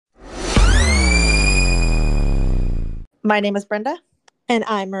My name is Brenda, And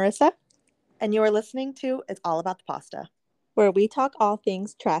I'm Marissa, and you are listening to It's All About the Pasta. where we talk all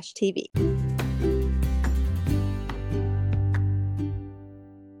things trash TV.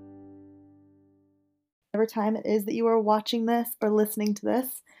 Whatever time it is that you are watching this or listening to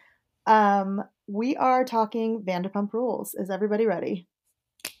this, we are talking Vanderpump Rules. Is everybody ready?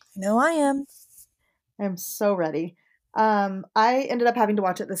 No, I am. I'm so ready. I ended up having to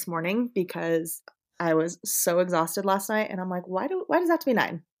watch it this morning because I was so exhausted last night, and I'm like, why does that have to be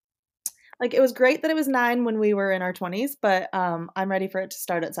 9? Like, it was great that it was 9 when we were in our 20s, but I'm ready for it to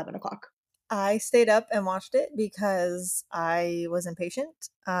start at 7 o'clock. I stayed up and watched it because I was impatient.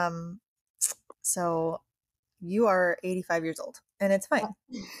 So you are 85 years old, and it's fine.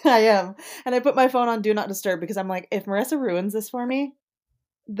 I am. And I put my phone on Do Not Disturb because I'm like, if Marissa ruins this for me,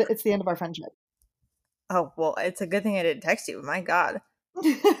 it's the end of our friendship. Oh, well, it's a good thing I didn't text you. My God.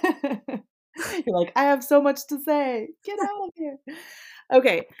 You're like, I have so much to say. Get out of here.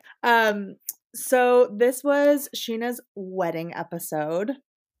 Okay. Um, so this was Sheena's wedding episode.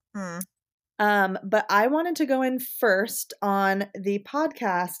 Hmm. But I wanted to go in first on the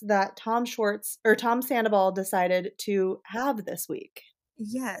podcast that Tom Sandoval decided to have this week.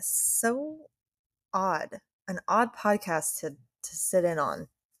 Yes, so odd. An odd podcast to sit in on.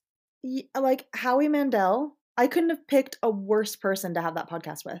 Like Howie Mandel, I couldn't have picked a worse person to have that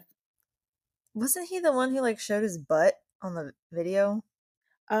podcast with. Wasn't he the one who like showed his butt on the video?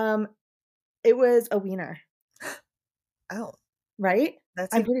 Um, it was a wiener, Oh, right?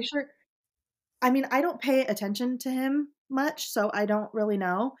 that's I'm even. pretty sure. I mean, I don't pay attention to him much, so I don't really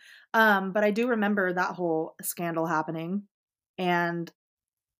know. But I do remember that whole scandal happening. And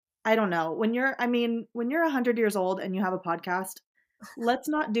I don't know. When you're 100 years old and you have a podcast, let's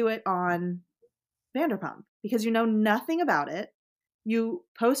not do it on Vanderpump because you know nothing about it. You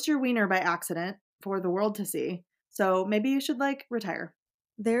post your wiener by accident for the world to see. So maybe you should like retire.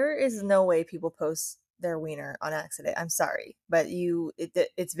 There is no way people post their wiener on accident. I'm sorry, but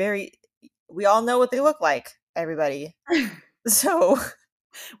it's very. We all know what they look like, everybody. So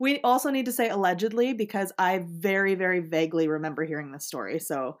We also need to say allegedly because I very, very vaguely remember hearing this story.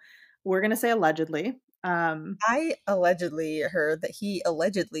 So we're going to say allegedly. I allegedly heard that he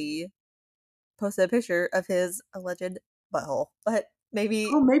allegedly posted a picture of his alleged butthole, but maybe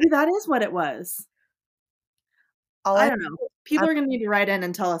Oh, maybe that is what it was. all I I don't know. People I'm, are going to need to write in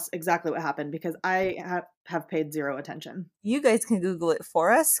and tell us exactly what happened because I have paid zero attention. you guys can Google it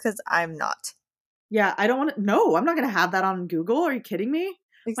for us because I'm not. Yeah, I don't want to. No, I'm not going to have that on Google. Are you kidding me?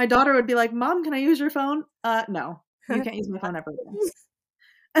 My daughter would be like, "Mom, can I use your phone?" No, you can't use my phone ever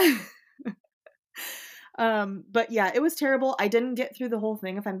again. But yeah, it was terrible. I didn't get through the whole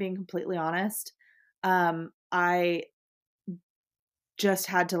thing, if I'm being completely honest. I just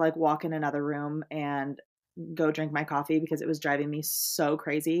had to like walk in another room and go drink my coffee because it was driving me so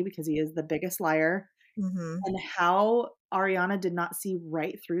crazy because he is the biggest liar. Hmm. And how Ariana did not see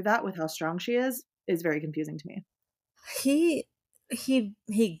right through that with how strong she is very confusing to me. He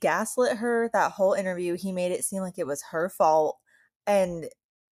he gaslit her that whole interview. He made it seem like it was her fault, and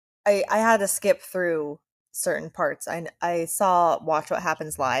I had to skip through certain parts. I saw Watch What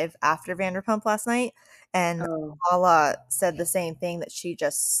Happens Live after Vanderpump last night, and Oh, Paula said the same thing, that she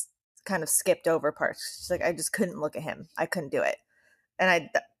just kind of skipped over parts. She's like, I just couldn't look at him. I couldn't do it, and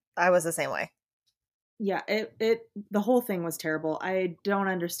I was the same way. yeah, it the whole thing was terrible. I don't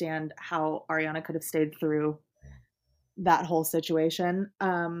understand how Ariana could have stayed through that whole situation.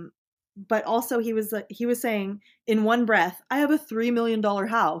 But also he was saying in one breath, I have a $3 million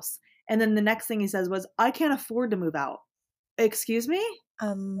house. And then the next thing he says was, I can't afford to move out. Excuse me?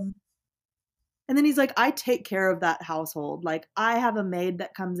 Um, And then he's like, I take care of that household. Like, I have a maid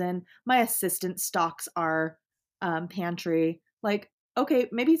that comes in. My assistant stocks our pantry. Like, okay,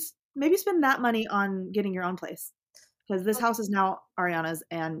 maybe spend that money on getting your own place because this house is now Ariana's,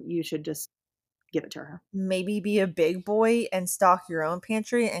 and you should just give it to her, maybe be a big boy and stock your own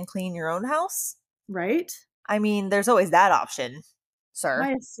pantry and clean your own house. right? I mean, there's always that option, sir.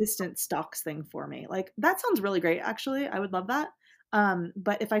 My assistant stocks thing for me. Like, that sounds really great, actually. I would love that.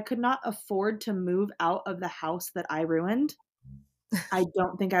 But if I could not afford to move out of the house that I ruined, I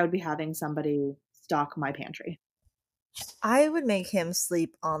don't think I would be having somebody stock my pantry. I would make him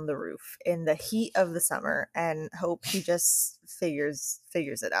sleep on the roof in the heat of the summer and hope he just figures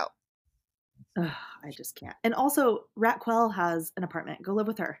it out. Ugh, I just can't. And also, Ratquel has an apartment. Go live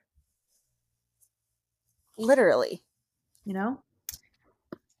with her, Literally. you know?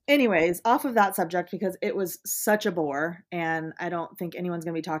 Anyways, off of that subject because it was such a bore, and I don't think anyone's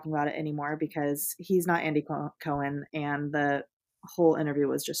going to be talking about it anymore because he's not Andy Cohen, and the whole interview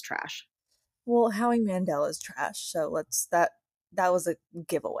was just trash. Well, Howie Mandel is trash, so that was a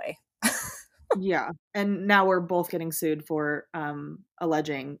giveaway. Yeah, and now we're both getting sued for,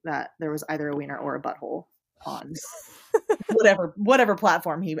 alleging that there was either a wiener or a butthole on whatever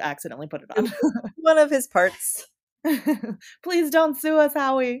platform he accidentally put it It on. was one of his parts. Please don't sue us,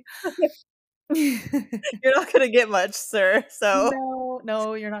 Howie. You're not gonna get much, sir. So No,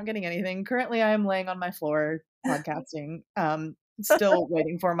 no, you're not getting anything. Currently, I am laying on my floor podcasting, still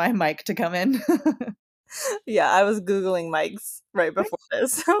waiting for my mic to come in. yeah, I was Googling mics right before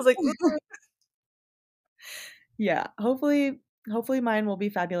this. I was like, Yeah, hopefully mine will be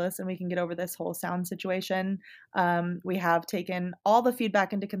fabulous and we can get over this whole sound situation. We have taken all the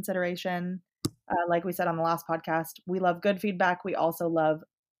feedback into consideration. Like we said on the last podcast, we love good feedback. We also love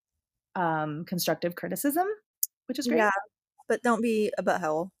constructive criticism, which is great. yeah, but don't be a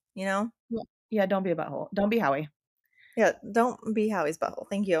butthole, you know? Yeah, yeah, don't be a butthole. Don't be Howie. Yeah, don't be Howie's butthole.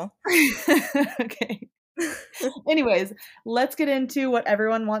 Thank you. Okay. Anyways, let's get into what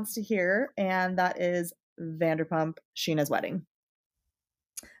everyone wants to hear, and that is Vanderpump Sheena's wedding.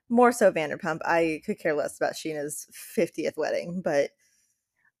 More so Vanderpump. I could care less about Sheena's 50th wedding, but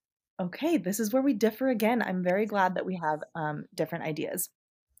Okay, this is where we differ again. I'm very glad that we have different ideas.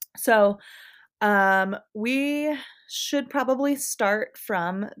 So, we should probably start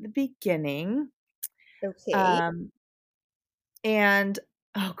from the beginning. okay. Um, and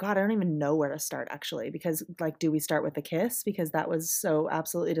oh God, I don't even know where to start actually, because like, do we start with the kiss? Because that was so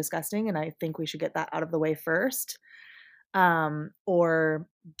absolutely disgusting, and I think we should get that out of the way first. Or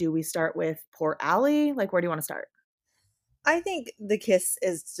do we start with poor Allie? Like, where do you want to start? I think the kiss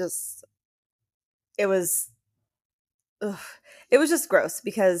is just it was ugh, it was just gross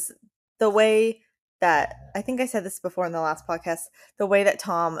because the way that I think I said this before in the last podcast, the way that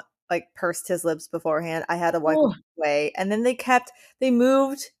Tom like pursed his lips beforehand, I had to like Oh, walk away, and then they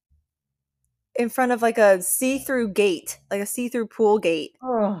moved in front of like a see-through gate, like a see-through pool gate.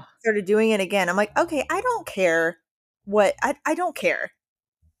 oh. Started doing it again. I'm like, okay, I don't care what I don't care.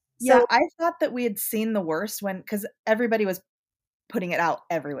 Yeah, So I thought that we had seen the worst when because everybody was putting it out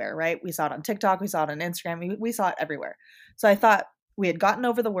everywhere, right? We saw it on TikTok, we saw it on Instagram, we saw it everywhere. So I thought we had gotten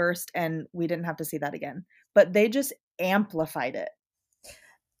over the worst and we didn't have to see that again. But they just amplified it.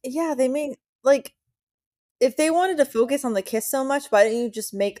 yeah, they made like if they wanted to focus on the kiss so much, why didn't you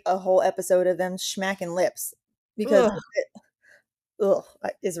just make a whole episode of them smacking lips? Because Ugh.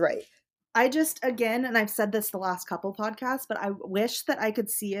 ugh is right. I just again, and I've said this the last couple podcasts, but I wish that I could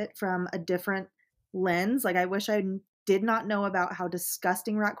see it from a different lens. Like I wish did not know about how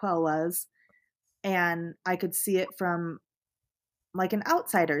disgusting Raquel was, and I could see it from like an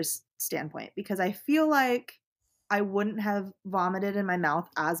outsider's standpoint because I feel like I wouldn't have vomited in my mouth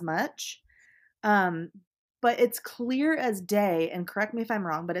as much. Um, but it's clear as day, and correct me if I'm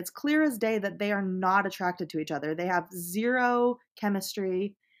wrong, but it's clear as day that they are not attracted to each other. They have zero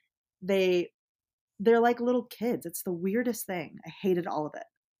chemistry. They they're like little kids. It's the weirdest thing. I hated all of it.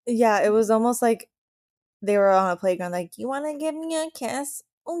 Yeah, it was almost like they were on a playground, like, "You wanna give me a kiss?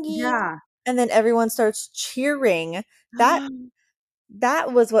 Okay." Yeah. And then everyone starts cheering. That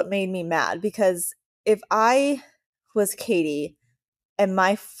that was what made me mad because if I was Katie and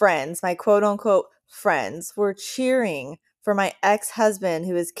my friends, my quote unquote friends, were cheering for my ex-husband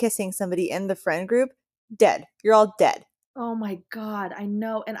who is kissing somebody in the friend group, dead. You're all dead. Oh my god, I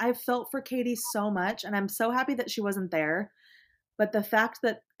know. And I felt for Katie so much, and I'm so happy that she wasn't there. But the fact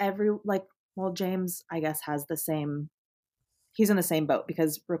that well, James, I guess, has the same he's in the same boat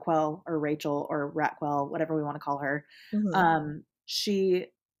because Raquel or Rachel or Ratquel, whatever we want to call her, Mhm. she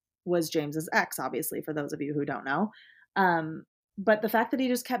was James's ex, obviously, for those of you who don't know. Um, but the fact that he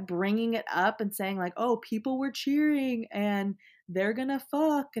just kept bringing it up and saying like, "Oh, people were cheering and they're gonna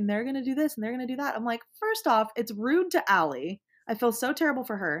fuck and they're gonna do this and they're gonna do that." I'm like, first off, it's rude to Allie. I feel so terrible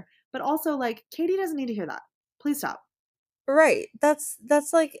for her, but also like, Katie doesn't need to hear that. Please stop. Right. That's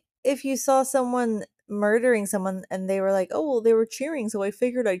like if you saw someone murdering someone and they were like, "Oh, well, they were cheering, so I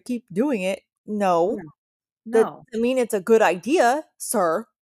figured I'd keep doing it." No. No, That no. doesn't mean it's a good idea, sir.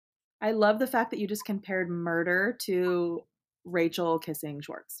 I love the fact that you just compared murder to Rachel kissing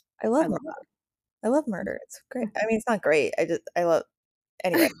Schwartz. I I love love murder. I love murder. It's great. that. I mean, it's not great. I love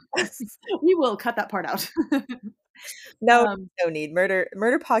anyway. We will cut that part out. No, Um, no need. Murder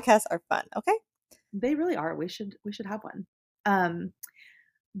podcasts are fun, okay? they really are. We should have one. Um,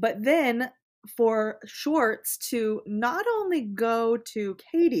 but then for Schwartz to not only go to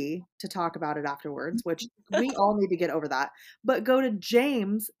Katie to talk about it afterwards, which we all need to get over that, but go to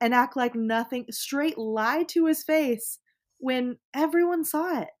James and act like nothing, straight lie to his face when everyone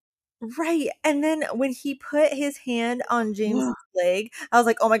saw it. Right, and then when he put his hand on James's leg, I was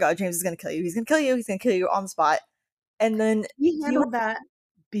like, "Oh my god, James is gonna kill you. He's gonna kill you. He's gonna kill you on the spot." And then He he was handled that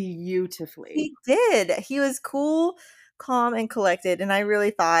beautifully. he did. He was cool, calm, and collected, and I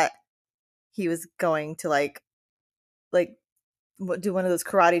really thought he was going to, like, do one of those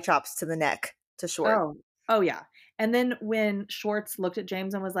karate chops to the neck to Schwartz. Oh. Oh, yeah. And then when Schwartz looked at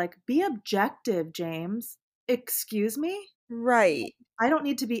James and was like, "Be objective, James." "Excuse me? Right. I don't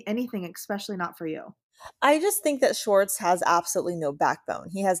need to be anything, especially not for you." I just think that Schwartz has absolutely no backbone.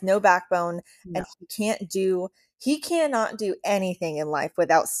 He has no backbone, No. and he cannot do anything in life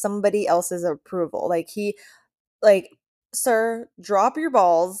without somebody else's approval. Like, sir, drop your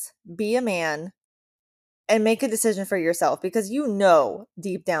balls, be a man, and make a decision for yourself because you know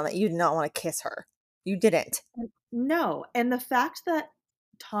deep down that you did not want to kiss her. You didn't. No, and the fact that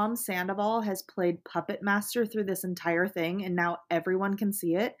Tom Sandoval has played puppet master through this entire thing and now everyone can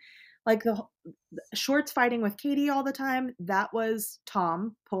see it, like, Shorts fighting with Katie all the time, that was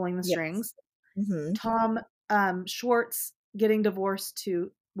Tom pulling the Yes. strings. Mhm. Tom, Schwartz getting divorced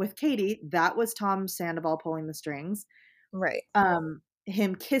to with Katie, that was Tom Sandoval pulling the strings. Right.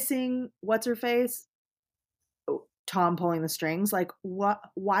 Him kissing what's her face, Tom pulling the strings. Like, what?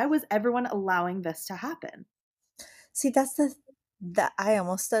 Why was everyone allowing this to happen? See, that I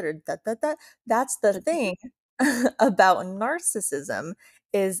almost stuttered. That's the thing about narcissism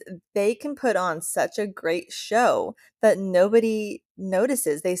is they can put on such a great show that nobody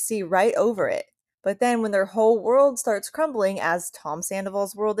notices. They see right over it. But then when their whole world starts crumbling, as Tom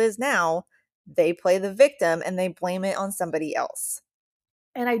Sandoval's world is now, they play the victim and they blame it on somebody else.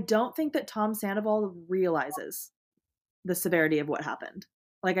 And I don't think that Tom Sandoval realizes the severity of what happened.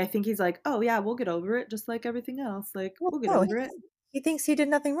 Like, I think he's like, "Oh, yeah, we'll get over it just like everything else. Like, Well, we'll get no, over it." he thinks he did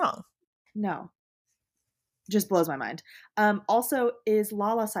nothing wrong. No, just blows my mind. Also, is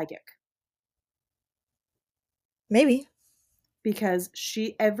Lala psychic? Maybe. Because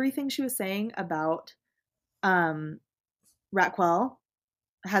everything she was saying about, um, Ratquel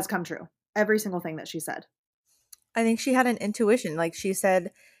has come true. Every single thing that she said. I think she had an intuition. Like she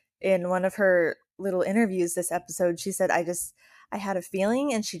said in one of her little interviews this episode, she said, I had a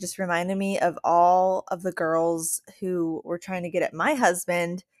feeling, and she just reminded me of all of the girls who were trying to get at my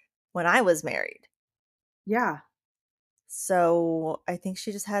husband when I was married. Yeah, So I think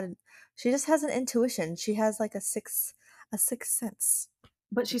she just has an intuition. She has like a sixth sense.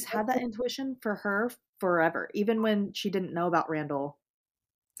 but she's had that intuition for her forever, even when she didn't know about Randall,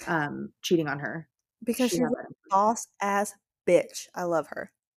 cheating on her. Because She she's had a that intuition. boss ass bitch. I love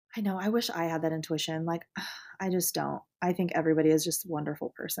her. I know, I wish I had that intuition, like, I just don't. I think everybody is just a wonderful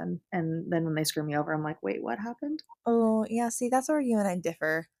person, and then when they screw me over, I'm like, "Wait, what happened?" Oh, yeah, see, that's where you and I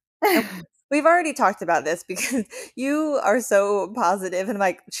differ. And we've already talked about this because you are so positive and I'm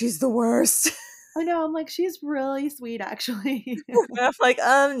like, "She's the worst." I know, I'm like, "She's really sweet, actually." And I'm like,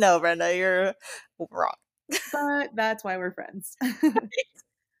 no, Brenda, you're wrong." But that's why we're friends.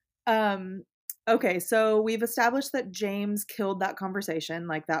 Um, okay, so we've established that James killed that conversation,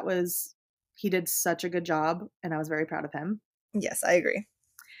 like, that was he did such a good job, and I was very proud of him. Yes, I agree.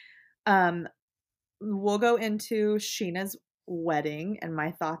 Um, we'll go into Sheena's wedding and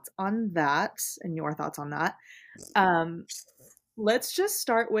my thoughts on that and your thoughts on that. Um, let's just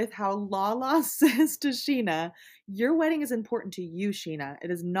start with how Lala says to Sheena, "Your wedding is important to you, Sheena.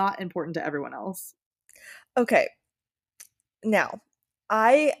 It is not important to everyone else." Okay, now,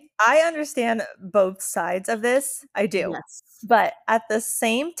 I understand both sides of this, I do. Yes. But at the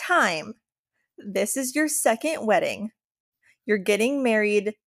same time, this is your second wedding. You're getting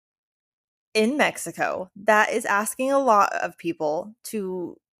married in Mexico. That is asking a lot of people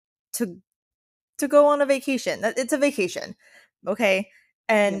to to go on a vacation. It's a vacation. Okay?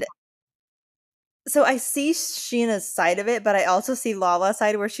 Yeah. And so I see Sheena's side of it, but I also see Lala's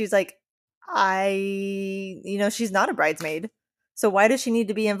side where she's like, she's not a bridesmaid. So why does she need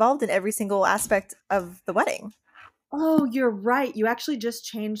to be involved in every single aspect of the wedding? Oh, you're right. You actually just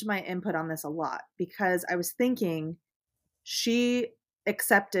changed my input on this a lot because I was thinking she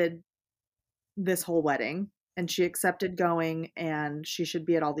accepted this whole wedding and she accepted going and she should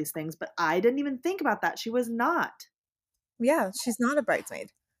be at all these things, but I didn't even think about that. She was not. Yeah, she's not a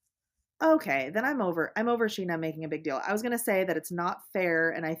bridesmaid. Okay, then I'm over Sheena making a big deal. I was gonna say that it's not fair,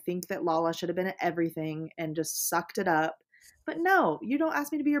 and I think that Lala should have been at everything and just sucked it up. But no, you don't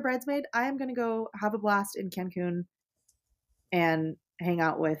ask me to be your bridesmaid. I am gonna go have a blast in Cancun and hang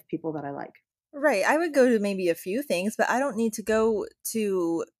out with people that I like. Right. I would go to maybe a few things, but I don't need to go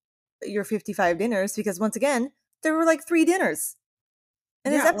to your 55 dinners because once again, there were like 3 dinners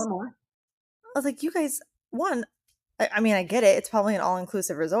in this Yeah, or episode. more. I was like, you guys, one, I mean, I get it. It's probably an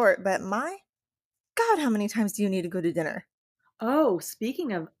all-inclusive resort, but my God, how many times do you need to go to dinner? Oh,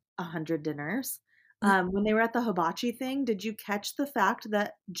 speaking of 100 dinners, when they were at the hibachi thing, did you catch the fact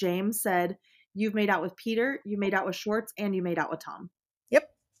that James said, "You've made out with Peter, you made out with Schwartz, and you made out with Tom"? Yep.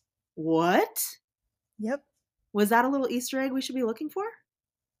 What? Yep. Was that a little Easter egg we should be looking for?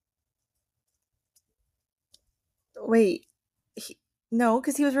 Wait. He, no,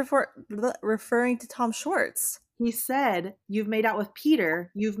 because he was referring to Tom Schwartz. He said, "You've made out with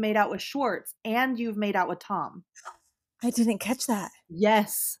Peter, you've made out with Schwartz, and you've made out with Tom." I didn't catch that.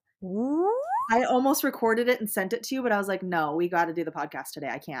 Yes. What? I almost recorded it and sent it to you, but I was like, "No, we gotta do the podcast today,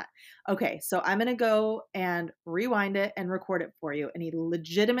 I can't." Okay, so I'm gonna go and rewind it and record it for you, and he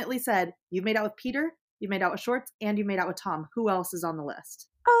legitimately said, "You've made out with Peter, you've made out with Schwartz, and you made out with Tom. Who else is on the list?"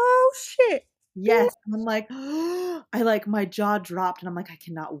 Oh shit. Yes, and I'm like, I like my jaw dropped, and I'm like, "I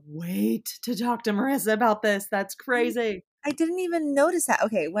cannot wait to talk to Marissa about this. That's crazy." I didn't even notice that.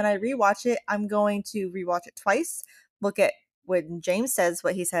 Okay, when I rewatch it, I'm going to rewatch it twice, look at when James says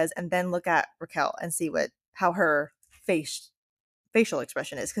what he says, and then look at Raquel and see what how her facial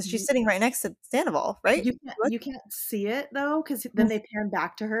expression is because she's You sitting right next to Sandoval, right? What? you can't see it though, because then Mm, they pan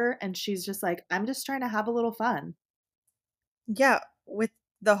back to her, and she's just like, "I'm just trying to have a little fun." yeah, with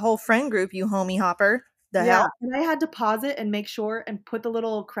the whole friend group, you homie hopper. The Yeah, hell? and I had to pause it and make sure and put the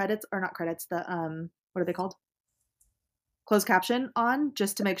little credits or not credits, the, what are they called? Closed caption on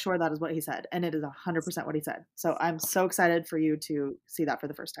just to make sure that is what he said, and it is 100% what he said. So I'm so excited for you to see that for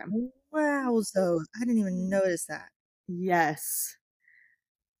the first time. Wowzos! I didn't even notice that. Yes.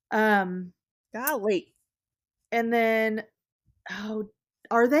 Um, Golly. and then, oh,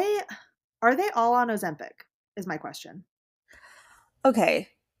 are they are they all on Ozempic is my question. Okay,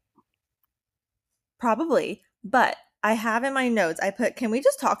 probably, but I have in my notes. I put, can we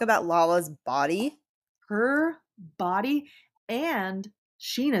just talk about Lala's body? Her body and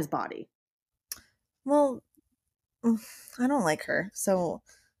Sheena's body. Well, I don't like her. So,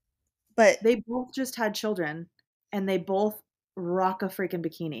 but They both just had children, and they both rock a freaking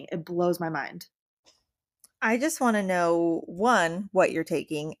bikini. It blows my mind. I just want to know one, what you're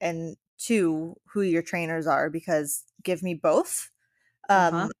taking, and two, who your trainers are, because give me both.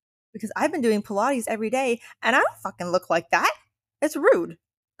 Uh-huh. Because I've been doing Pilates every day and I don't fucking look like that. It's rude.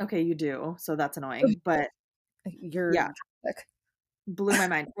 Okay, you do, so that's annoying, but You're yeah, dramatic. blew my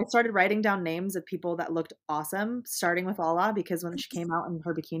mind. I started writing down names of people that looked awesome, starting with Lala, because when she came out in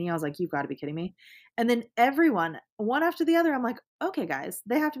her bikini, I was like, "You've gotta be kidding me." And then everyone, one after the other, I'm like, "Okay, guys,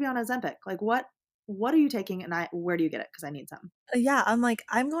 they have to be on Ozempic. Like, what are you taking, and where do you get it? Because I need some." Yeah, I'm like,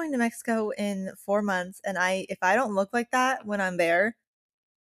 I'm going to Mexico in 4 months, and if I don't look like that when I'm there,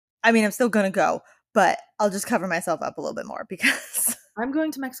 I mean, I'm still gonna go, but I'll just cover myself up a little bit more because, I'm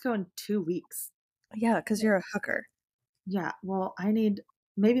going to Mexico in 2 weeks. yeah, because you're a hooker. Yeah, well, I need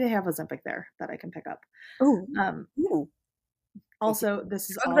maybe they have Ozempic there that I can pick up. Ooh, Um, ooh. If Also, this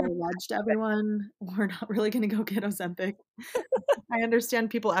is I'm all gonna, alleged, everyone. We're not really gonna go get Ozempic. I understand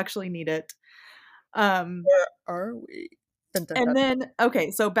people actually need it. Um, where are we? Dun, dun, dun. and then okay,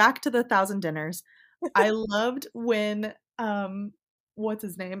 so back to the 1,000 dinners. I loved when, what's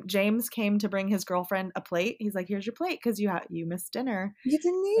his name? James came to bring his girlfriend a plate. He's like, "Here's your plate 'cause you missed dinner." You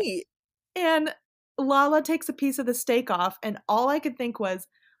didn't eat. And Lala takes a piece of the steak off, and all I could think was,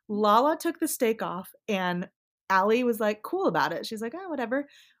 Lala took the steak off, and Allie was, like, cool about it. She's like, "Oh, whatever."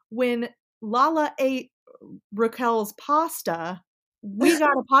 When Lala ate Raquel's pasta, we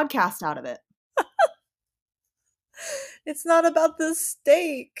got a podcast out of it. It's not about the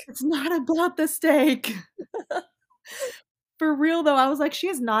steak. It's not about the steak. For real, though, I was like, "She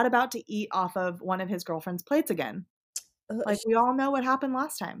is not about to eat off of one of his girlfriend's plates again." Like, we all know what happened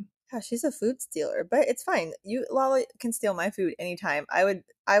last time. Yeah, she's a food stealer, but it's fine. You Lala can steal my food anytime. I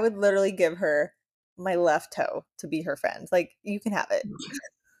would literally give her my left toe to be her friend. Like, you can have it.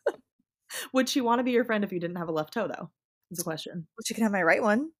 Would she wanna be your friend if you didn't have a left toe, though? Is the question. But she can have my right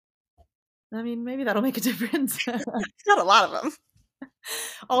one. I mean, maybe that'll make a difference. Not a lot of them.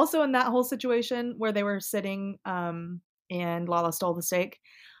 Also, in that whole situation where they were sitting, and Lala stole the steak,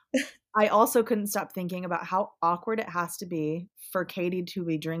 I also couldn't stop thinking about how awkward it has to be for Katie to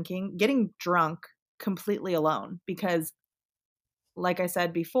be getting drunk completely alone because, like I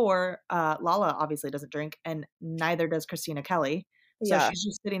said before, Lala obviously doesn't drink, and neither does Christina Kelly. So Yeah. she's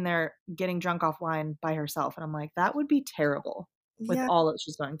just sitting there getting drunk off wine by herself, and I'm like, "That would be terrible with Yeah, all that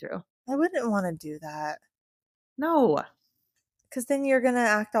she's going through." I wouldn't wanna do that No. because then you're gonna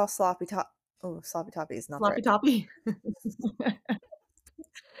act all sloppy top oh, sloppy toppy is not the Sloppy right. toppy.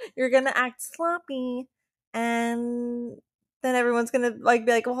 You're gonna act sloppy, and then everyone's gonna like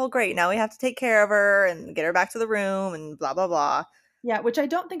be like, well, great, now we have to take care of her and get her back to the room and blah blah blah. Yeah, which I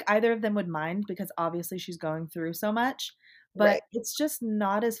don't think either of them would mind because obviously she's going through so much, Right. but it's just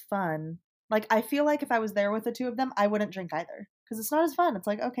not as fun. Like, I feel like if I was there with the 2 of them, I wouldn't drink either because it's not as fun. It's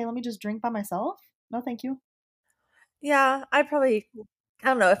like, "Okay, let me just drink by myself? No, thank you." Yeah, I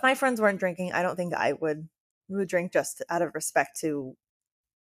don't know, if my friends weren't drinking, I don't think I would drink just out of respect to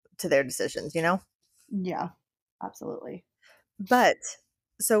their decisions, you know? Yeah, absolutely. But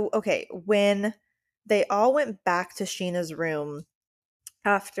so okay, when they all went back to Sheena's room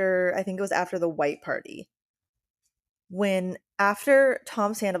after I think it was after the white party, when after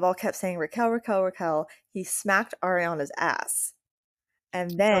Tom Sandoval kept saying Raquel, Raquel, Raquel, he smacked Ariana's ass.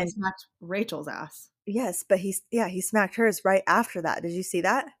 And No, he then smacked Rachel's ass. yes, but he smacked hers right after that. Did you see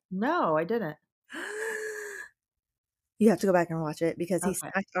that? No, I didn't. You have to go back and watch it because he Okay.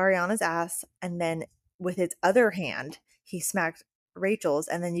 smacked Ariana's ass, and then with his other hand, he smacked Rachel's,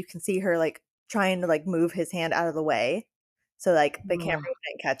 and then you can see her like trying to like move his hand out of the way so like the camera Ugh.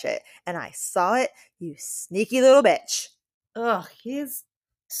 wouldn't catch it. And I saw it, you sneaky little bitch. Ugh, he's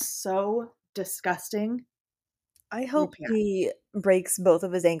so disgusting. I hope Repent. he breaks both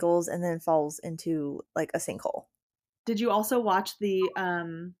of his ankles and then falls into like a sinkhole. Did you also watch the,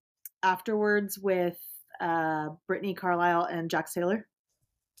 afterwards with, Brittany Carlisle and Jax Taylor?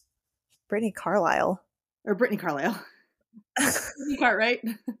 Brittany Carlisle. Or Brittany Carlisle. Brittany Cartwright.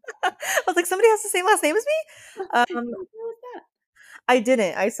 I was like, somebody has the same last name as me? Who was that? I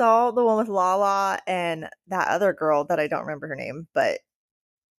didn't. I saw the one with Lala and that other girl that I don't remember her name, but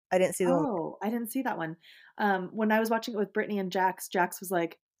I didn't see the one. Oh, I didn't see that one. When I was watching it with Brittany and Jax, Jax was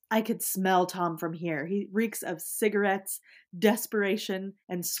like, "I could smell Tom from here. He reeks of cigarettes, desperation,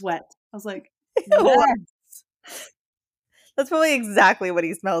 and sweat." I was like, Ew. "Yes." That's probably exactly what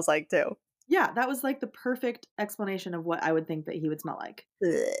he smells like too. Yeah, that was like the perfect explanation of what I would think that he would smell like.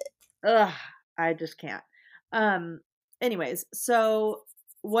 Ugh. Ugh, I just can't. Um, anyways, so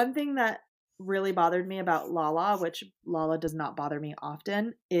one thing that really bothered me about Lala, which Lala does not bother me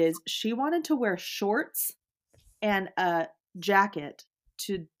often, is she wanted to wear shorts and a jacket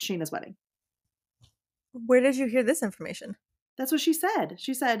to Sheena's wedding. Where did you hear this information? That's what she said.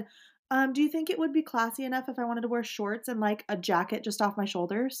 She said, "Do you think it would be classy enough if I wanted to wear shorts and like a jacket just off my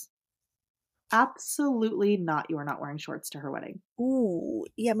shoulders?" Absolutely not. You are not wearing shorts to her wedding. Ooh,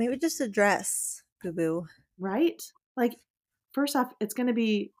 yeah, maybe just a dress, boo boo. Right? Like, first off, it's gonna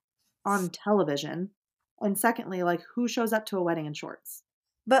be on television, and secondly, like, who shows up to a wedding in shorts?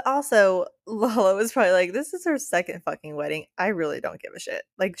 But also, Lala was probably like, "This is her second fucking wedding. I really don't give a shit."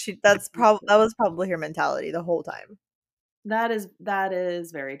 Like that was probably her mentality the whole time. That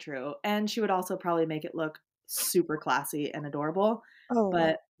is very true, and she would also probably make it look super classy and adorable, Oh,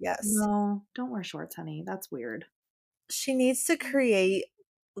 but yes. no, don't wear shorts, honey, that's weird. She needs to create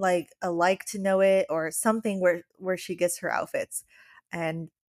like a like to know it or something where she gets her outfits. And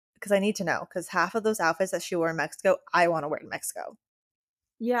because I need to know, because half of those outfits that she wore in Mexico, I want to wear in Mexico.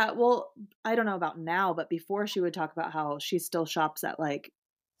 Yeah, well, I don't know about now, but before she would talk about how she still shops at, like,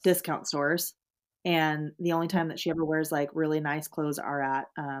 discount stores, and the only time that she ever wears, like, really nice clothes are at,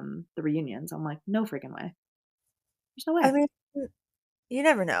 the reunions. I'm like, "No freaking way. There's no I way." mean, you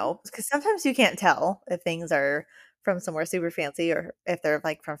never know because sometimes you can't tell if things are from somewhere super fancy or if they're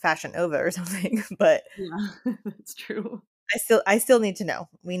like from Fashion Nova or something. But Yeah, that's true. I still need to know.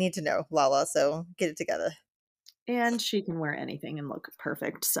 We need to know, Lala. So get it together. And she can wear anything and look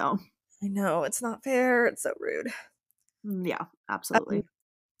perfect, so, I know it's not fair. It's so rude. yeah, Um, absolutely.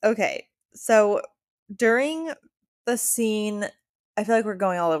 okay, so during the scene, I feel like we're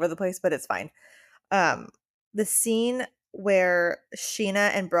going all over the place, but it's fine. Um, the scene where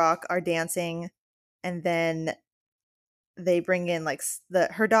Sheena and Brock are dancing, and then they bring in like the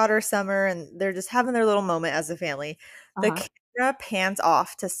her daughter Summer, and they're just having their little moment as a family. The Uh-huh. camera pans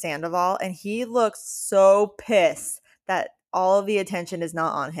off to Sandoval, and he looks so pissed that all of the attention is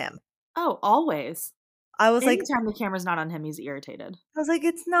not on him. Oh, always. I was like, Anytime the camera's not on him, he's irritated.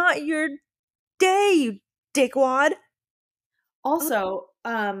 it's not your day, you dickwad. Also,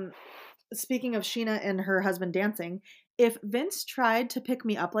 speaking of Sheena and her husband dancing, if Vince tried to pick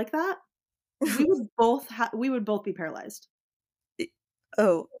me up like that, we would both be paralyzed.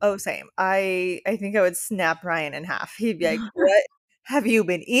 Oh, same. I think I would snap Ryan in half. He'd be like, "What have you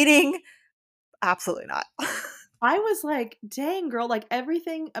been eating?" Absolutely not. I was like, "Dang, girl," like,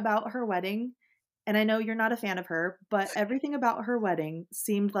 everything about her wedding and I know you're not a fan of her, but everything about her wedding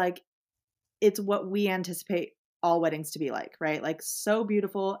seemed like it's what we anticipate all weddings to be like, right? Like, so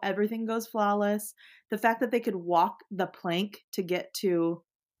beautiful, everything goes flawless. The fact that they could walk the plank to get to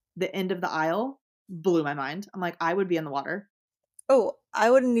the end of the aisle blew my mind. I'm like, "I would be in the water." Oh, I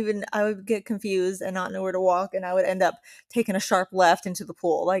would get confused and not know where to walk, and I would end up taking a sharp left into the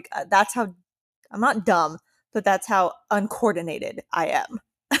pool. Like, that's how I'm not dumb, but that's how uncoordinated I am.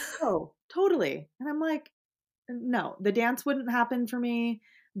 Oh, totally. And I'm like, no, the dance wouldn't happen for me.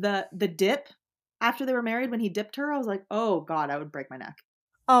 The dip after they were married when he dipped her, I was like, "Oh god, I would break my neck."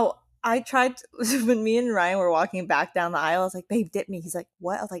 Oh, I tried to, when me and Ryan were walking back down the aisle, I was like, "Babe, dip me." He's like,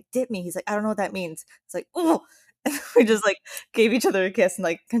 "What?" I was like, "Dip me." He's like, "I don't know what that means." It's like, "Oh." And we just like gave each other a kiss and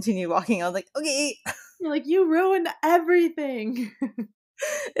like continued walking. I was like, "Okay." You're like, "You ruined everything."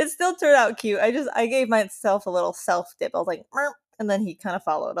 It still turned out cute. I gave myself a little self dip. I was like, "Merp," and then he kind of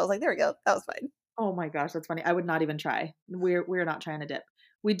followed. I was like, "There we go. That was fine." Oh my gosh, that's funny. I would not even try. We're not trying to dip.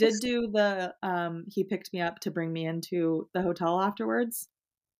 We did do the, he picked me up to bring me into the hotel afterwards.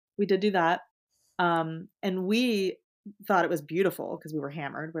 We did do that. And we thought it was beautiful because we were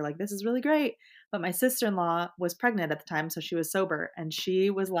hammered. We're like, "This is really great." But my sister-in-law was pregnant at the time, so she was sober, and she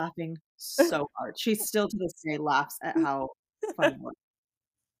was laughing so hard. She still to this day laughs at how funny it was.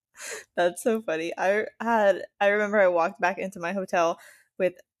 That's so funny. I remember I walked back into my hotel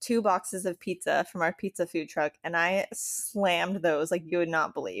with 2 boxes of pizza from our pizza food truck, and I slammed those like you would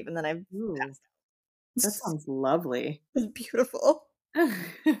not believe, and then I Ooh, passed that out. sounds lovely. It was beautiful.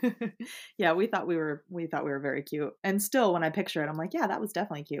 Yeah, we thought we were very cute, and still, when I picture it, I'm like, "Yeah, that was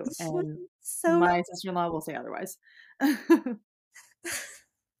definitely cute," and So my sister-in-law will say otherwise.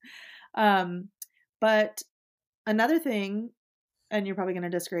 Um, but another thing, and you're probably gonna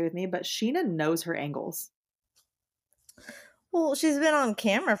disagree with me, but Sheena knows her angles. well, she's been on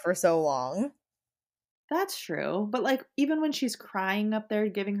camera for so long. That's true, but, like, even when she's crying up there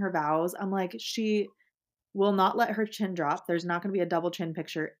giving her vows, I'm like, she will not let her chin drop. There's not gonna be a double chin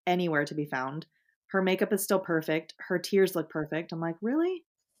picture anywhere to be found. Her makeup is still perfect. Her tears look perfect. I'm like, "Really?"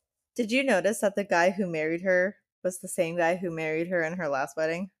 Did you notice that the guy who married her was the same guy who married her in her last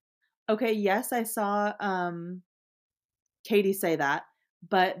wedding? Okay, yes, I saw, Katie say that,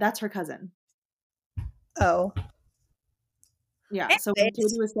 but that's her cousin. Oh. Yeah, so when Katie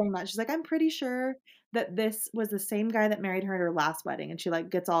Anyways. was saying that, she's like, "I'm pretty sure that this was the same guy that married her at her last wedding," and she, like,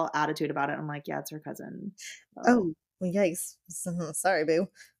 gets all attitude about it. I'm like, "Yeah, it's her cousin." So Oh, well, yikes. Sorry, boo.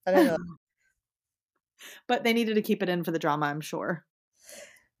 I didn't know. but they needed to keep it in for the drama, I'm sure.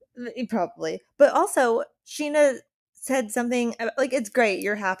 Probably. But also, Sheena said something like, "It's great,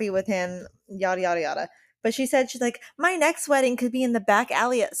 you're happy with him, yada, yada, yada." But she said, she's like, "My next wedding could be in the back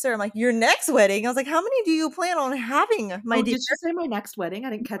alley at Sir." I'm like, "Your next wedding?" I was like, "How many do you plan on having, my Oh, dear?" did she say my next wedding? I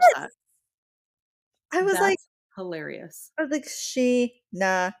didn't catch Yes. that. I was like, That's hilarious.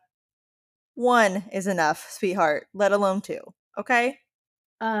 Sheena, one is enough, sweetheart, let alone two. Okay?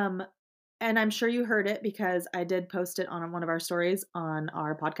 Um, and I'm sure you heard it because I did post it on one of our stories on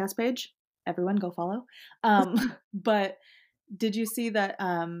our podcast page. Everyone go follow. But did you see that,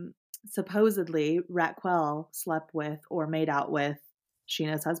 supposedly Raquel slept with or made out with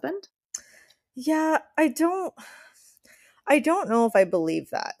Sheena's husband? Yeah, I don't know if I believe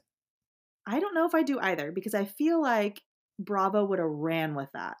that. I don't know if I do either because I feel like Bravo would have ran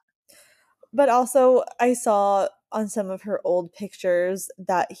with that. But also, I saw on some of her old pictures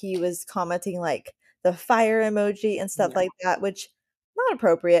that he was commenting, like, the fire emoji and stuff Yeah. like that, which not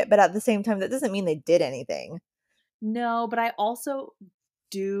appropriate, but at the same time, that doesn't mean they did anything. No, but I also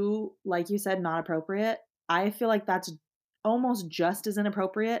do, like you said, not appropriate. I feel like that's almost just as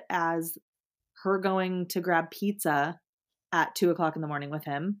inappropriate as her going to grab pizza at 2 o'clock in the morning with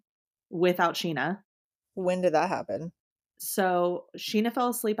him without Sheena. When did that happen? So Sheena fell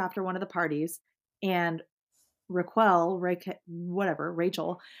asleep after one of the parties, and Rachel,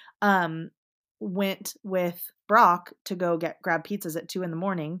 um, went with Brock to go grab pizzas at 2 in the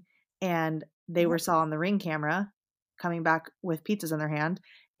morning, and they were What? saw on the Ring camera coming back with pizzas in their hand,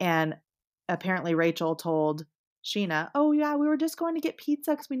 and apparently Rachel told Sheena, "Oh, yeah, we were just going to get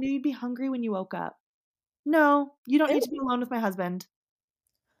pizza because we knew you'd be hungry when you woke up." "No, you don't need to be Ew. alone with my husband."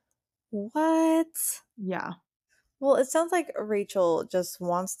 What? Yeah. Well, it sounds like Rachel just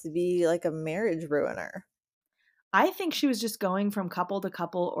wants to be like a marriage ruiner. I think she was just going from couple to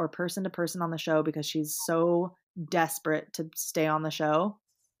couple or person to person on the show because she's so desperate to stay on the show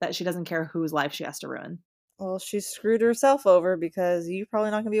that she doesn't care whose life she has to ruin, Well, she screwed herself over because you're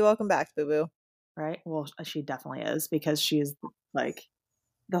probably not gonna be welcome back, boo boo. right? Well, she definitely is because she's like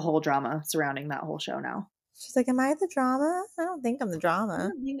the whole drama surrounding that whole show now. She's like, "Am I the drama? I don't think I'm the I drama."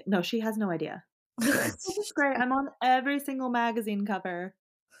 don't think no, she has no idea. She's like, "This is great. I'm on every single magazine cover.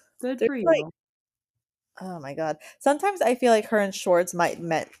 Good There's for like, you." oh my god. Sometimes I feel like her and Schwartz might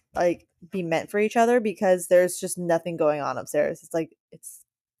be meant for each other because there's just nothing going on upstairs. It's like it's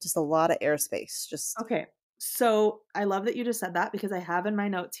just a lot of airspace. Just Okay. So, I love that you just said that because I have in my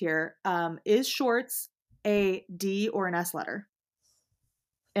notes here, is Shorts a D or an S letter?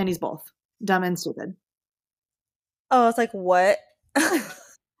 And he's both. Dumb and stupid. Oh, it's like, what? I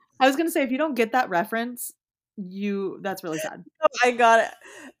was gonna say, if you don't get that reference, that's really sad. Oh, I got it.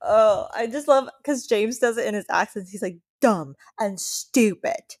 Oh, I just love because James does it in his accents. He's like, dumb and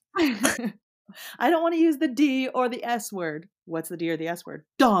stupid. I don't wanna use the D or the S word. What's the D or the S word?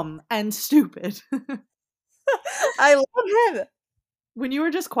 Dumb and stupid. I love him. When you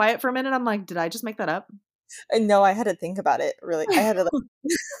were just quiet for a minute, I'm like, "Did I just make that up?" And no, I had to think about it, really. I had to,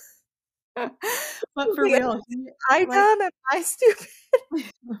 like, But for like, real, he I like, dumb and I stupid.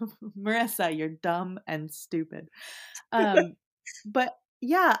 "Marissa, you're dumb and stupid." Um, but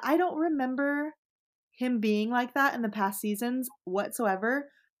yeah, I don't remember him being like that in the past seasons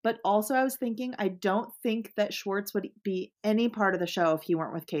whatsoever, but also I was thinking I don't think that Schwartz would be any part of the show if he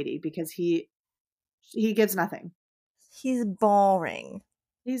weren't with Katie because he gives nothing. He's boring.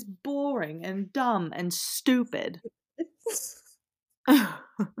 He's boring and dumb and stupid.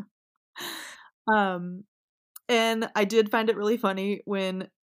 Um, and I did find it really funny when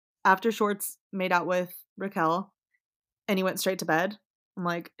after Schwartz made out with Raquel and he went straight to bed. I'm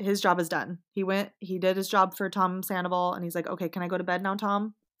like, his job is done. He did his job for Tom Sandoval, and he's like, okay, can I go to bed now,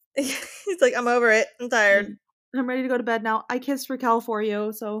 Tom? He's like, I'm over it. I'm tired. Mm. I'm ready to go to bed now. I kissed Raquel for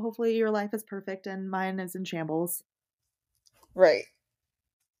you, so hopefully your life is perfect and mine is in shambles. Right.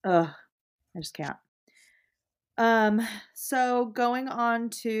 Ugh, I just can't. Um, so going on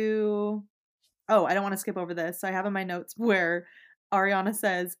to oh, I don't want to skip over this. So I have in my notes where Ariana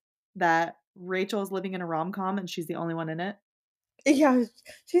says that Rachel is living in a rom-com and she's the only one in it. Yeah,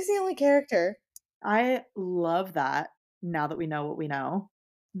 she's the only character. I love that now that we know what we know.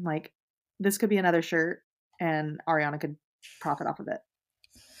 I'm like, this could be another shirt and Ariana could profit off of it.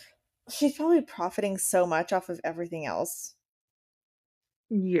 She's probably profiting so much off of everything else.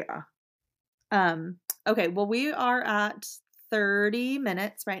 Yeah. Okay, well, we are at 30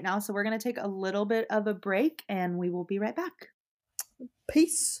 minutes right now, so we're gonna take a little bit of a break and we will be right back.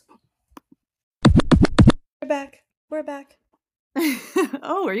 Peace. We're back. We're back.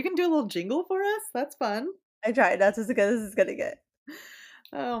 Oh, are you gonna do a little jingle for us? That's fun. I tried. That's as good as it's gonna get.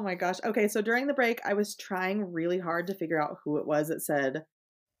 Oh my gosh. Okay, so during the break, I was trying really hard to figure out who it was that said,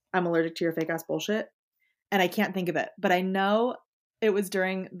 I'm allergic to your fake ass bullshit. And I can't think of it, but I know it was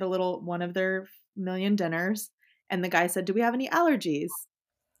during the little one of their million dinners. And the guy said, do we have any allergies?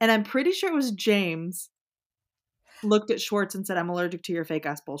 And I'm pretty sure it was James looked at Schwartz and said, I'm allergic to your fake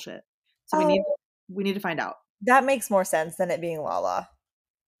ass bullshit. So Oh, we need to find out. that makes more sense than it being Lala.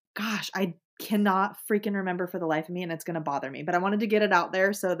 Gosh, I cannot freaking remember for the life of me, and it's gonna bother me. But I wanted to get it out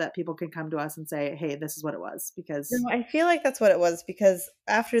there so that people can come to us and say, hey, this is what it was. Because No, I feel like that's what it was because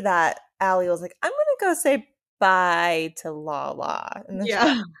after that, Allie was like, I'm gonna go say bye to Lala. And then she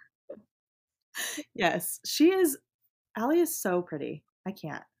yeah. Yes. Allie is so pretty. I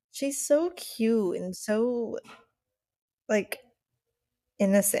can't. she's so cute and so like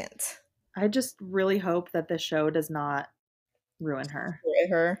innocent. I just really hope that this show does not ruin her. Look at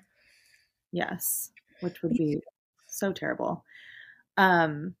her. Yes, which would be so terrible.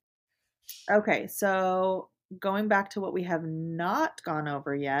 Um, okay, so going back to what we have not gone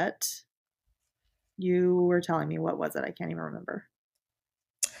over yet, you were telling me what was it? I can't even remember.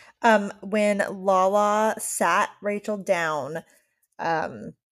 When Lala sat Rachel down,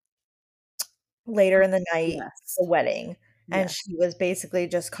 um, later in the night, Yes. the wedding, and Yes. she was basically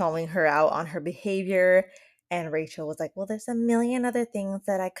just calling her out on her behavior, and Rachel was like, "Well, there's a million other things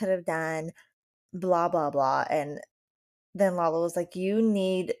that I could have done, blah blah blah." And then Lala was like, "You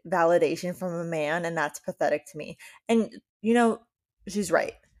need validation from a man, and that's pathetic to me." And she's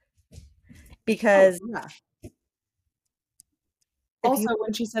right Oh, because yeah. if you Also,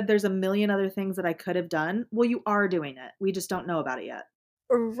 when she said there's a million other things that I could have done, well, you are doing it. We just don't know about it yet.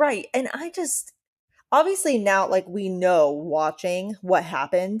 right, and I just obviously now like we know watching what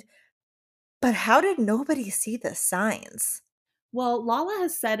happened, but how did nobody see the signs? Well, Lala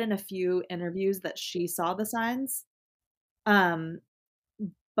has said in a few interviews that she saw the signs. Um,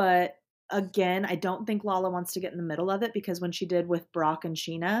 but again, I don't think Lala wants to get in the middle of it because when she did with Brock and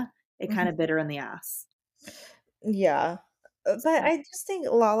Sheena, it kind Mhm. of bit her in the ass. Yeah. But So I just think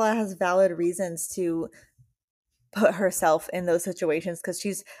Lala has valid reasons to put herself in those situations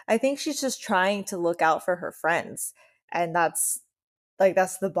because I think she's just trying to look out for her friends. And that's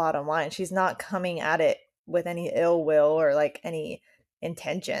the bottom line. She's not coming at it with any ill will or like any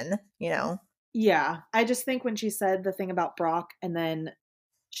intention. yeah, I just think when she said the thing about Brock and then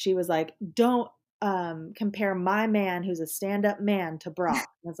she was like, "Don't compare my man who's a stand-up man to Brock."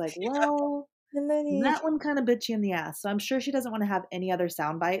 I was like, "Well, And then That one kinda bit you in the ass, so I'm sure she doesn't wanna have any other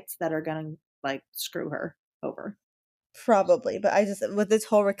sound bites that are gonna, like, screw her over. probably, but I just with this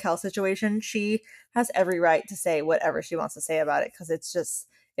whole Raquel situation, she has every right to say whatever she wants to say about it because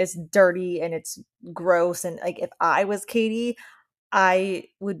it's dirty and it's gross, and, like, if I was Katie, I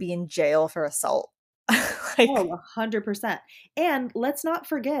would be in jail for assault. Oh, Like 100%. And let's not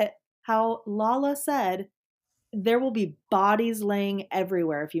forget how Lala said, "There will be bodies laying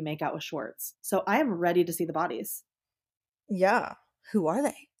everywhere if you make out with Schwartz." So I am ready to see the bodies. yeah. Who are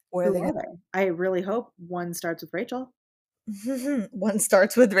they? Where are Who they are gonna they? I really hope one starts with Rachel. one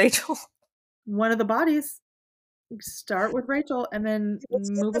starts with Rachel. One of the bodies start with Rachel and then Let's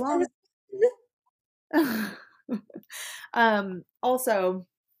get move the along. first Also,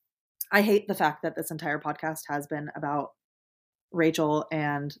 I hate the fact that this entire podcast has been about Rachel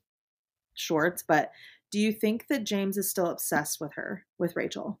and Schwartz, but do you think that James is still obsessed with her, with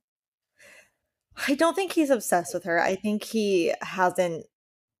Rachel? I don't think he's obsessed with her. I think he hasn't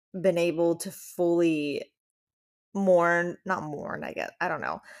been able to fully mourn not mourn, I guess, I don't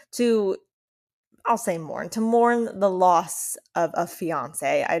know, to I'll say mourn, to mourn the loss of a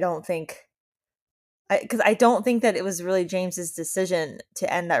fiance. I don't think because I don't think that it was really James's decision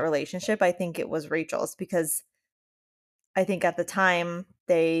to end that relationship. I think it was Rachel's because I think at the time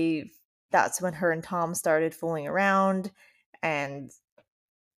that's when her and Tom started fooling around, and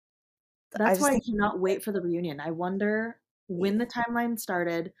I That's just why I think cannot wait for the reunion. I wonder when the timeline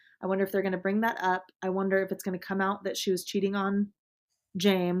started. I wonder if they're gonna bring that up. I wonder if it's gonna come out that she was cheating on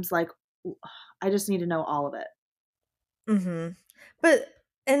James, like, I just need to know all of it. Mhm. But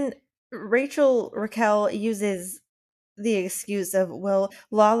and Raquel uses the excuse of, "Well,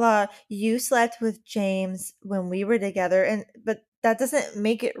 Lala, you slept with James when we were together," and but that doesn't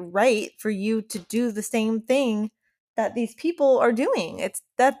make it right for you to do the same thing that these people are doing. It's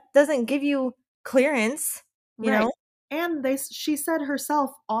that doesn't give you clearance, you Right. know? And she said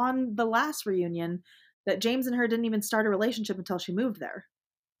herself on the last reunion that James and her didn't even start a relationship until she moved there.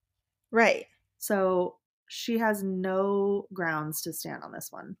 Right. So she has no grounds to stand on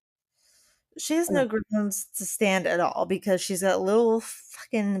this one. She has no Oh, grounds to stand at all because she's got little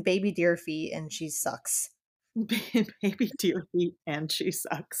fucking baby deer feet and she sucks. baby deer feet, and she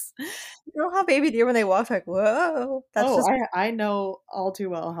sucks. You know how baby deer when they walk like, "Whoa." That's Oh, just I know all too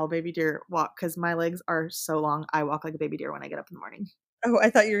well how baby deer walk because my legs are so long. I walk like a baby deer when I get up in the morning. oh, I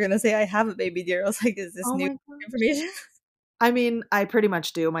thought you were gonna say I have a baby deer. I was like, "Is this Oh new my gosh. information?" I mean, I pretty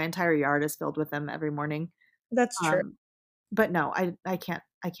much do. My entire yard is filled with them every morning. That's true. Um, but no, I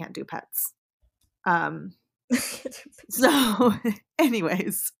can't do pets. Um, so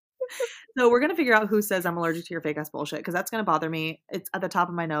anyways, so we're gonna figure out who says I'm allergic to your fake ass bullshit because that's gonna bother me. It's at the top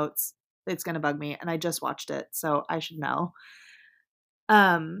of my notes. It's gonna bug me, and I just watched it, so I should know.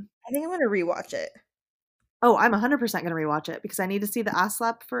 Um, I think I'm gonna rewatch it. oh, I'm 100% gonna rewatch it because I need to see the ass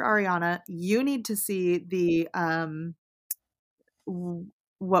slap for Ariana. You need to see the w-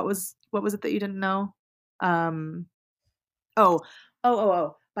 what was it that you didn't know? Um,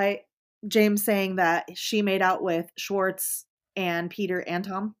 oh, by James saying that she made out with Schwartz and Peter and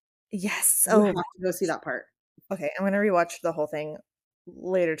Tom. Yes. You Oh have my to go see that part. okay, I'm gonna rewatch the whole thing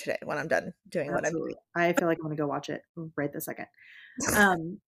later today when I'm done doing what I'm Absolutely. doing. I feel like I'm gonna go watch it right this second.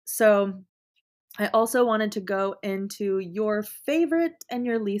 So I also wanted to go into your favorite and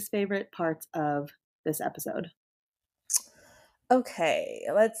your least favorite parts of this episode. Okay,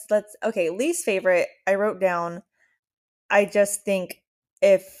 let's okay, least favorite, I wrote down, I just think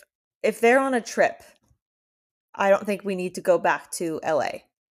if if they're on a trip, I don't think we need to go back to LA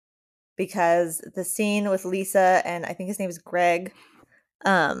because the scene with Lisa and I think his name is Greg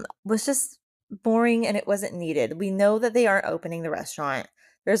was just boring and it wasn't needed. We know that they aren't opening the restaurant.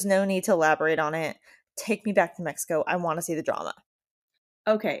 There's no need to elaborate on it. Take me back to Mexico. I want to see the drama.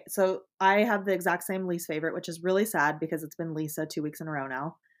 Okay, so I have the exact same least favorite, which is really sad because it's been Lisa 2 weeks in a row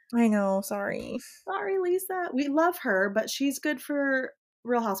now. I know, sorry. Sorry, Lisa. We love her, but she's good for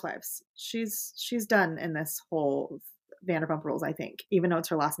Real Housewives. She's done in this whole Vanderpump Rules, I think, even though it's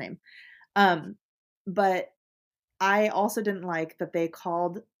her last name. Um, but I also didn't like that they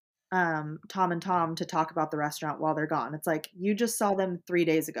called Tom and Tom to talk about the restaurant while they're gone. It's like you just saw them 3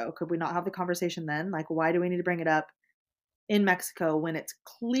 days ago. Could we not have the conversation then? Like, why do we need to bring it up in Mexico when it's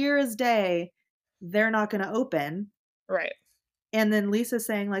clear as day they're not going to open? Right. And then Lisa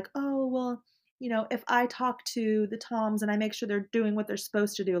saying like, "Oh, well, if I talk to the Toms and I make sure they're doing what they're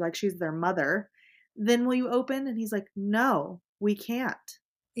supposed to do, like she's their mother, then will you open?" And he's like, "No, we can't.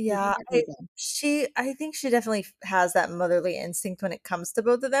 We Yeah, can't open." I think she definitely has that motherly instinct when it comes to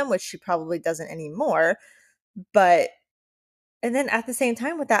both of them, which she probably doesn't anymore. But And then at the same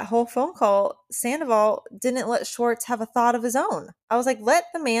time with that whole phone call, Sandoval didn't let Schwartz have a thought of his own. I was like, let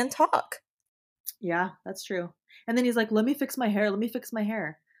the man talk. Yeah, that's true. And then he's like, "Let me fix my hair. Let me fix my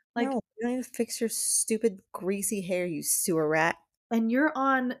hair." Like, No, you don't need to fix your stupid greasy hair, you sewer rat. and you're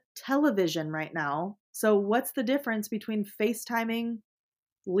on television right now. So what's the difference between FaceTiming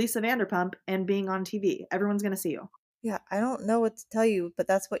Lisa Vanderpump and being on TV? Everyone's gonna see you. Yeah, I don't know what to tell you, but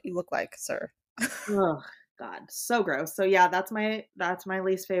that's what you look like, sir. Ugh, God, so gross. So yeah, that's my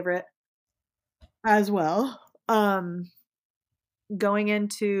least favorite as well. Going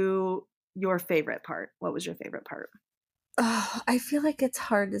into your favorite part. What was your favorite part? I feel like it's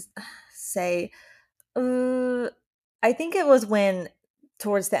hard to say. Uh, I think it was when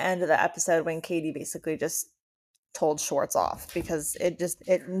towards the end of the episode when Katie basically just told Schwartz off because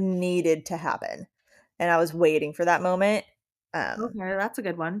it needed to happen, and I was waiting for that moment. Okay, that's a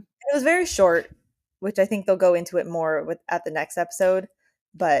good one. It was very short, which I think they'll go into it more with at the next episode.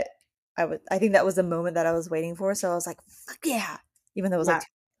 But I think that was the moment that I was waiting for. So I was like, "Fuck yeah!" Even though it was like Yeah.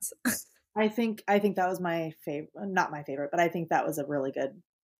 2 minutes. I think that was my favorite, not my favorite, but I think that was a really good,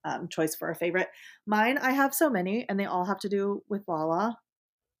 choice for a favorite. Mine, I have so many, and they all have to do with Lala.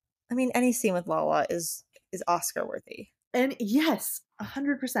 I mean, any scene with Lala is Oscar worthy. And yes,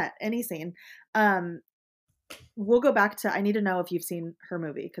 100%, any scene. Um, we'll go back to I need to know if you've seen her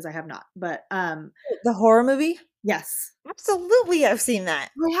movie because I have not, but, The horror movie? yes. Absolutely, I've seen that.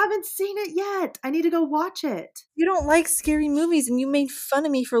 I haven't seen it yet. I need to go watch it. You don't like scary movies, and you made fun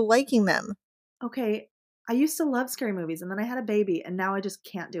of me for liking them. Okay, I used to love scary movies, and then I had a baby, and now I just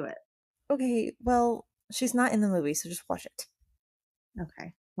can't do it. Okay, well, she's not in the movie, so just watch it.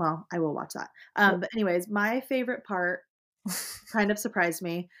 Okay, well, I will watch that. Well, But anyways, my favorite part kind of surprised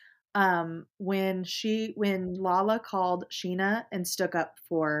me, when Lala called Sheena and stuck up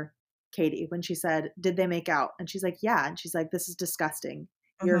for Katie when she said, "Did they make out?" And she's like, "Yeah." And she's like, "This is disgusting.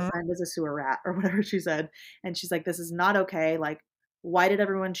 Your mhm. friend is a sewer rat," or whatever she said. And she's like, "This is not okay. Like, why did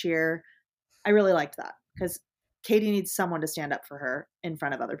everyone cheer?" I really liked that because Katie needs someone to stand up for her in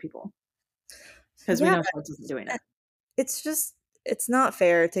front of other people because we Yeah, know Schwartz isn't doing it. it's just it's not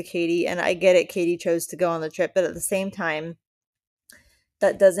fair to Katie, and I get it, Katie chose to go on the trip, but at the same time,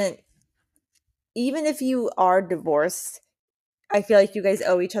 that doesn't even if you are divorced, I feel like you guys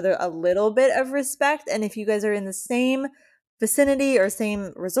owe each other a little bit of respect, and if you guys are in the same vicinity or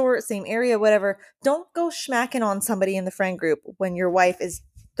same resort, same area, whatever, don't go schmacking on somebody in the friend group when your wife is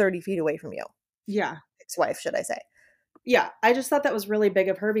 30 feet away from you. Yeah. Ex-wife, should I say. Yeah, I just thought that was really big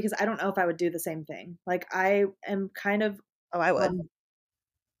of her because I don't know if I would do the same thing. Like, I am kind of Oh, I would. on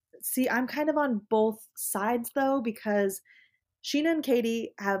see, I'm kind of on both sides though because Sheena and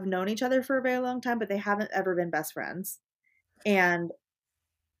Katie have known each other for a very long time, but they haven't ever been best friends. And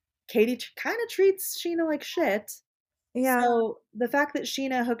Katie kind of treats Sheena like shit. Yeah, So the fact that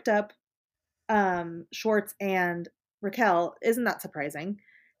Sheena hooked up Schwartz and Raquel isn't that surprising.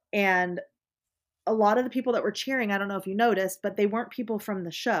 And a lot of the people that were cheering, I don't know if you noticed, but they weren't people from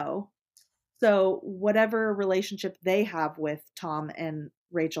the show. So whatever relationship they have with Tom and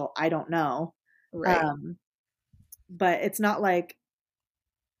Rachel, I don't know. right. Um, but it's not like,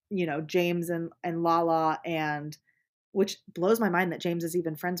 James and Lala and which blows my mind that James is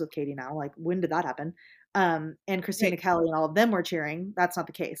even friends with Katie now. Like, when did that happen? And Right. Christina Kelly and all of them were cheering. That's not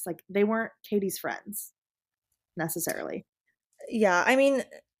the case. Like, they weren't Katie's friends necessarily. Yeah, I mean,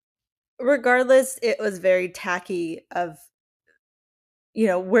 regardless, it was very tacky of,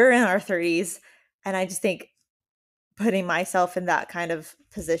 we're in our 30s, and I just think putting myself in that kind of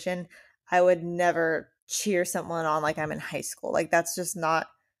position, I would never cheer someone on like I'm in high school. Like that's just not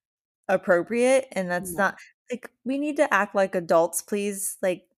appropriate, and that's No. not like we need to act like adults, please.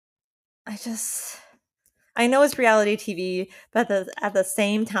 Like I just I know it's reality TV, but at the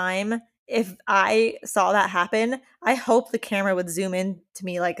same time, if I saw that happen, I hope the camera would zoom in to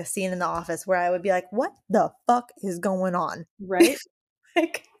me like a scene in The Office where I would be like, "What the fuck is going on?" Right?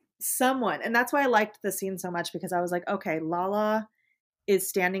 Like, Someone. And that's why I liked the scene so much because I was like, okay, Lala is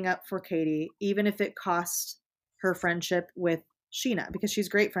standing up for Katie, even if it costs her friendship with Sheena, because she's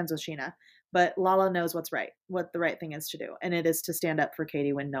great friends with Sheena. But Lala knows what's right, what the right thing is to do. And it is to stand up for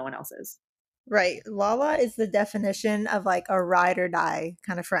Katie when no one else is. right, Lala is the definition of like a ride or die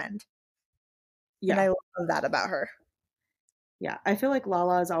kind of friend, and Yeah. I love that about her. Yeah. I feel like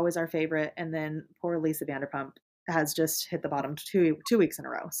Lala is always our favorite. And then poor Lisa Vanderpump has just hit the bottom 2 weeks in a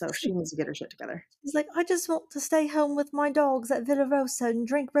row. So she needs to get her shit together. She's like, "I just want to stay home with my dogs at Villa Rosa and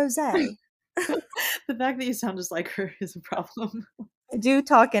drink rosé." The fact that you sound just like her is a problem. I do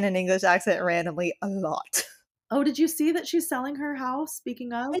talk in an English accent randomly a lot. Oh, did you see that she's selling her house?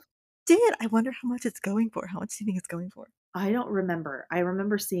 Speaking I of, did. I wonder how much it's going for. How much do you think it's going for? I don't remember. I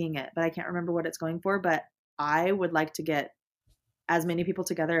remember seeing it, but I can't remember what it's going for, but I would like to get as many people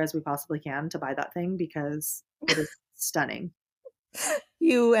together as we possibly can to buy that thing because it is stunning.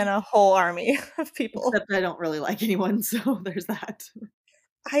 You and a whole army of people. Except I don't really like anyone, so there's that.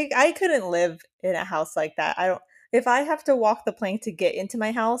 I couldn't live in a house like that. I don't if I have to walk the plank to get into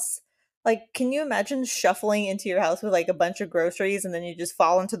my house, like, can you imagine shuffling into your house with, like, a bunch of groceries and then you just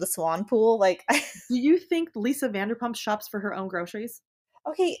fall into the swan pool? Like, Do you think Lisa Vanderpump shops for her own groceries?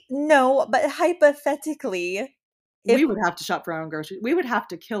 okay, no, but hypothetically, We if would have to shop for our own groceries. We would have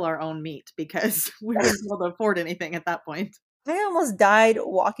to kill our own meat because we wouldn't be able to afford anything at that point. I almost died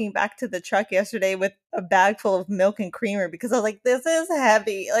walking back to the truck yesterday with a bag full of milk and creamer because I was like, "This is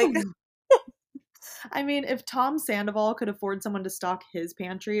heavy." Like, I mean, if Tom Sandoval could afford someone to stock his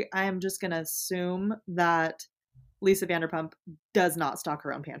pantry, I am just gonna assume that Lisa Vanderpump does not stock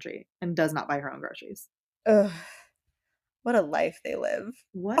her own pantry and does not buy her own groceries. ugh, what a life they live.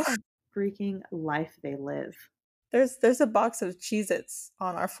 What a freaking life they live. There's a box of Cheez-Its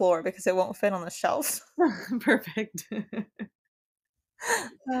on our floor because it won't fit on the shelf. Perfect.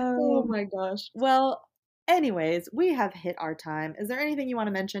 Oh Oh. my gosh. Well, anyways, we have hit our time. Is there anything you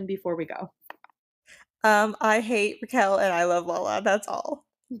wanna mention before we go? I hate Raquel and I love Lola, that's all.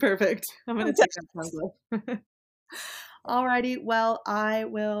 Perfect. I'm gonna take that tongue clip. Alrighty, well, I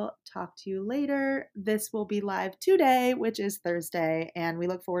will talk to you later. This will be live today, which is Thursday, and we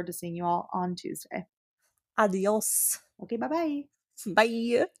look forward to seeing you all on Tuesday. Adios. Okay, bye bye.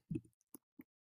 Bye.